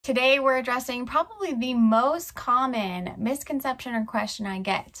Today we're addressing probably the most common misconception or question I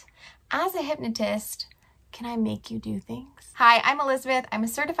get. As a hypnotist, can I make you do things? Hi, I'm Elizabeth. I'm a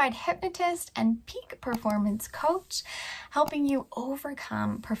certified hypnotist and peak performance coach, helping you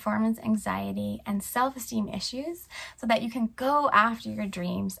overcome performance anxiety and self-esteem issues so that you can go after your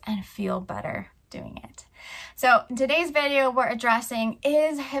dreams and feel better doing it. So in today's video, we're addressing,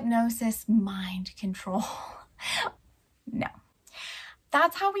 is hypnosis mind control? No.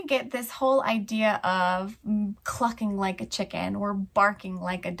 That's how we get this whole idea of clucking like a chicken or barking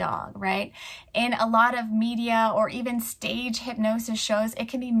like a dog, right? In a lot of media or even stage hypnosis shows, it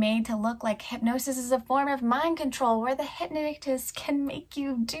can be made to look like hypnosis is a form of mind control where the hypnotist can make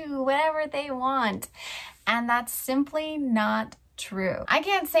you do whatever they want. And that's simply not true. I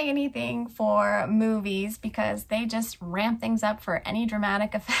can't say anything for movies because they just ramp things up for any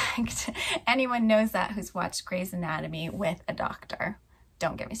dramatic effect. Anyone knows that who's watched Grey's Anatomy with a doctor.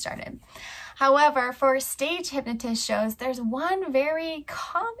 Don't get me started. However, for stage hypnotist shows, there's one very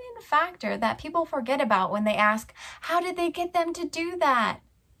common factor that people forget about when they ask, how did they get them to do that?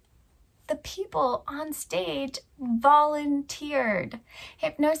 The people on stage volunteered.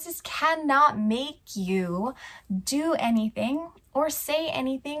 Hypnosis cannot make you do anything or say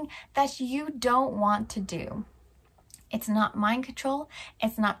anything that you don't want to do. It's not mind control.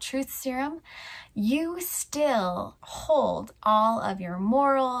 It's not truth serum. You still hold all of your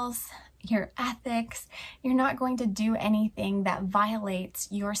morals, your ethics. You're not going to do anything that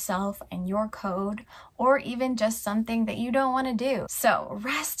violates yourself and your code, or even just something that you don't want to do. So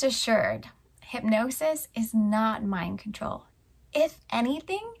rest assured, hypnosis is not mind control. If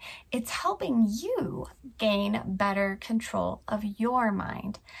anything, it's helping you gain better control of your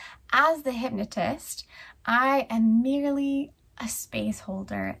mind. As the hypnotist, I am merely a space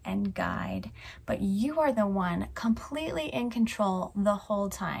holder and guide, but you are the one completely in control the whole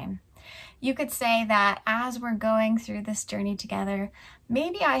time. You could say that as we're going through this journey together,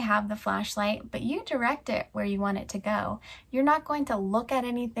 maybe I have the flashlight, but you direct it where you want it to go. You're not going to look at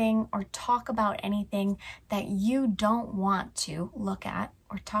anything or talk about anything that you don't want to look at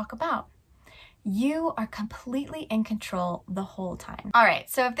or talk about. You are completely in control the whole time. All right,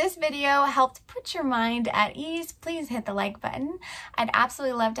 so if this video helped put your mind at ease, please hit the like button. I'd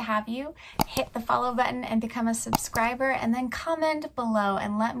absolutely love to have you hit the follow button and become a subscriber, and then comment below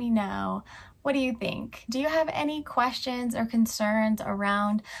and let me know, what do you think? Do you have any questions or concerns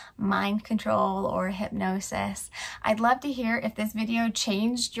around mind control or hypnosis? I'd love to hear if this video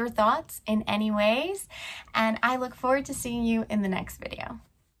changed your thoughts in any ways, and I look forward to seeing you in the next video.